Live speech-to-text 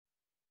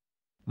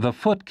The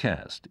foot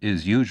cast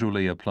is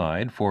usually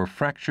applied for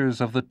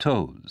fractures of the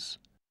toes.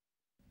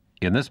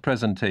 In this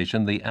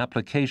presentation, the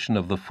application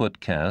of the foot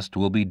cast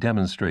will be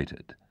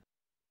demonstrated.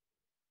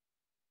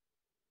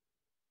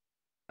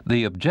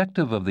 The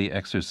objective of the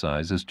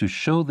exercise is to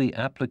show the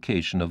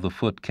application of the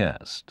foot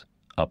cast,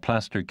 a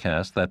plaster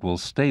cast that will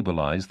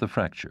stabilize the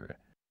fracture.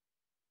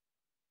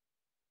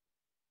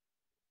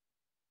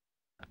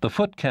 The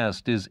foot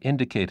cast is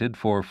indicated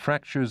for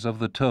fractures of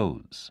the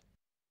toes.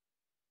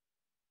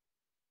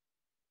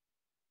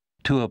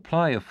 To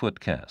apply a foot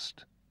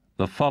cast,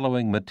 the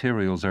following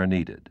materials are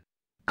needed: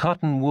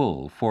 cotton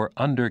wool for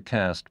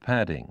undercast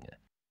padding,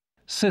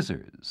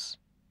 scissors,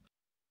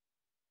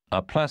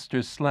 a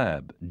plaster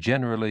slab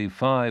generally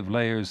 5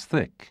 layers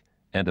thick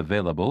and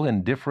available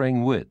in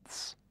differing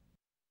widths,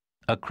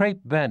 a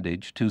crepe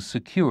bandage to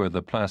secure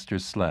the plaster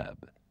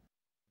slab,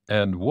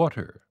 and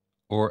water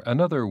or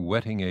another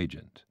wetting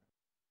agent.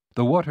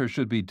 The water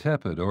should be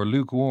tepid or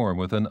lukewarm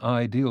with an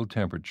ideal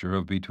temperature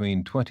of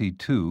between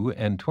 22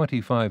 and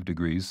 25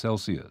 degrees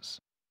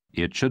Celsius.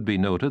 It should be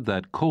noted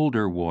that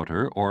colder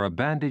water or a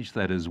bandage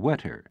that is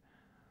wetter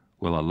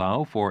will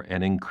allow for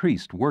an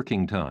increased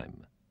working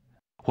time,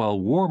 while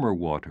warmer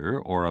water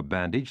or a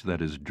bandage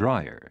that is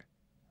drier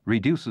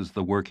reduces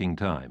the working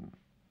time.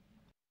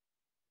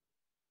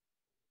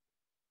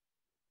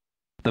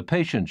 The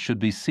patient should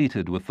be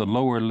seated with the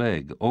lower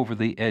leg over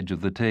the edge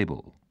of the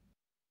table.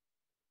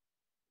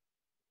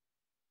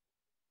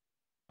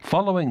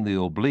 Following the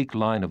oblique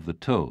line of the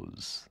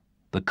toes,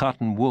 the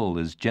cotton wool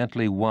is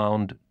gently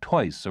wound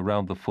twice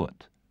around the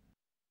foot.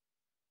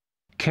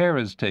 Care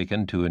is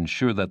taken to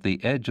ensure that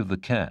the edge of the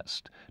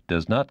cast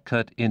does not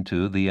cut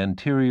into the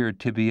anterior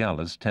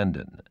tibialis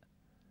tendon.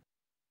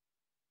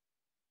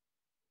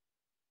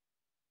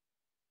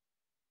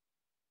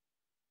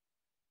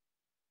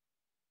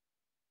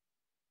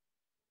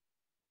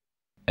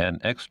 An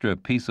extra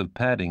piece of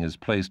padding is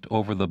placed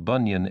over the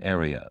bunion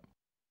area.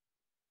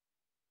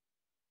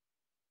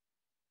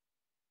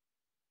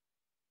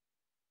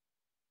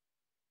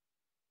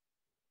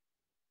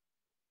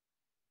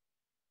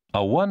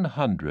 A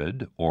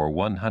 100 or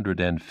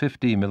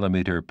 150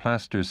 millimeter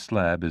plaster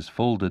slab is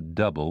folded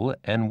double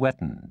and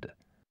wettened.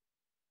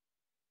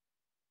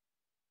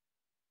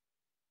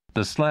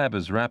 The slab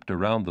is wrapped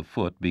around the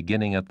foot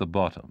beginning at the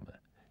bottom,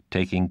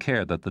 taking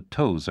care that the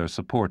toes are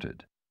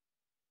supported.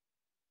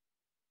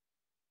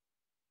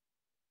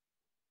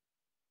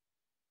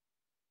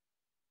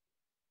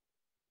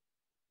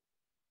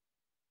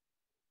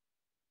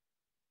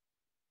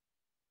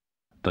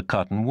 The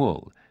cotton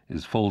wool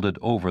is folded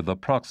over the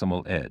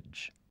proximal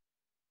edge.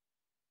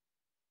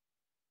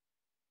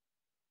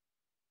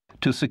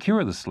 To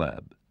secure the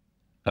slab,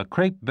 a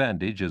crepe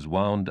bandage is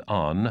wound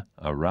on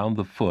around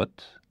the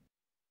foot,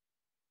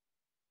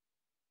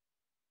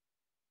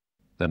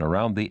 then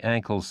around the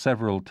ankle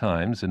several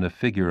times in a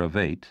figure of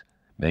 8,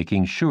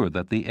 making sure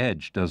that the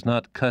edge does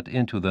not cut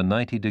into the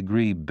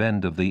 90-degree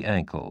bend of the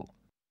ankle.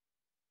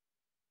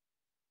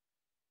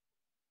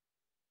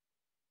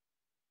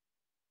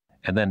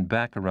 And then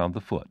back around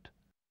the foot.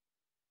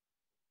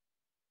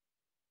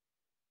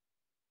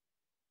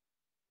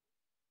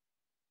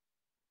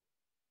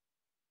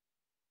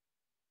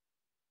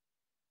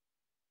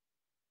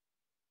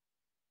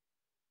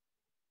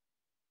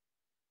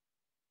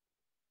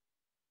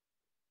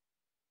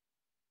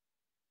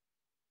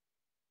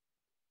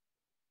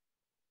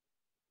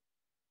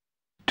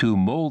 To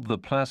mold the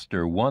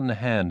plaster, one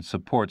hand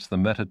supports the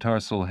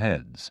metatarsal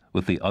heads,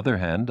 with the other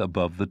hand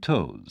above the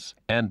toes,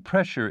 and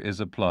pressure is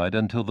applied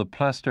until the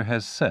plaster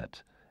has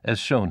set, as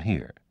shown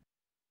here.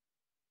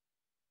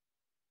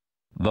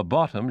 The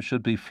bottom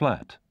should be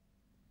flat,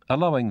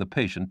 allowing the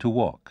patient to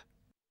walk.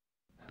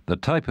 The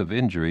type of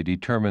injury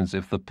determines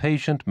if the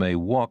patient may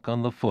walk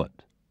on the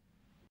foot.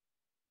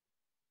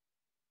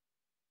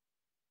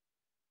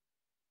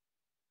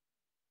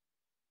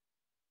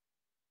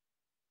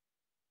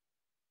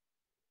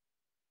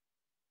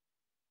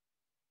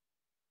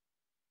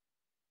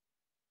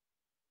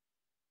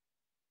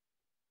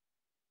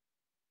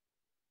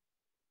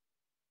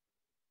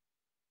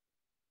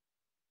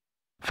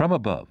 From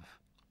above,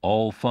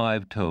 all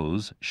 5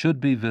 toes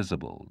should be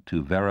visible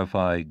to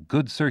verify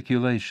good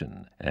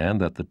circulation and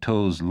that the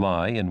toes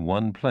lie in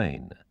one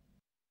plane.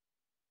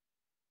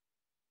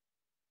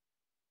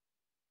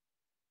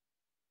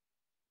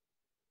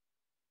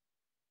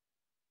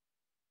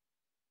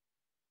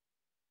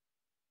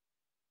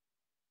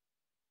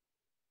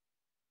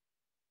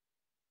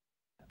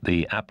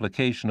 The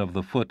application of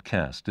the foot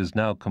cast is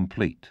now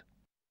complete.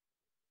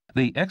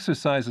 The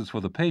exercises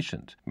for the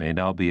patient may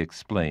now be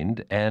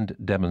explained and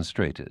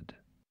demonstrated.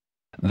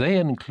 They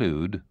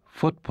include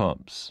foot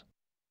pumps,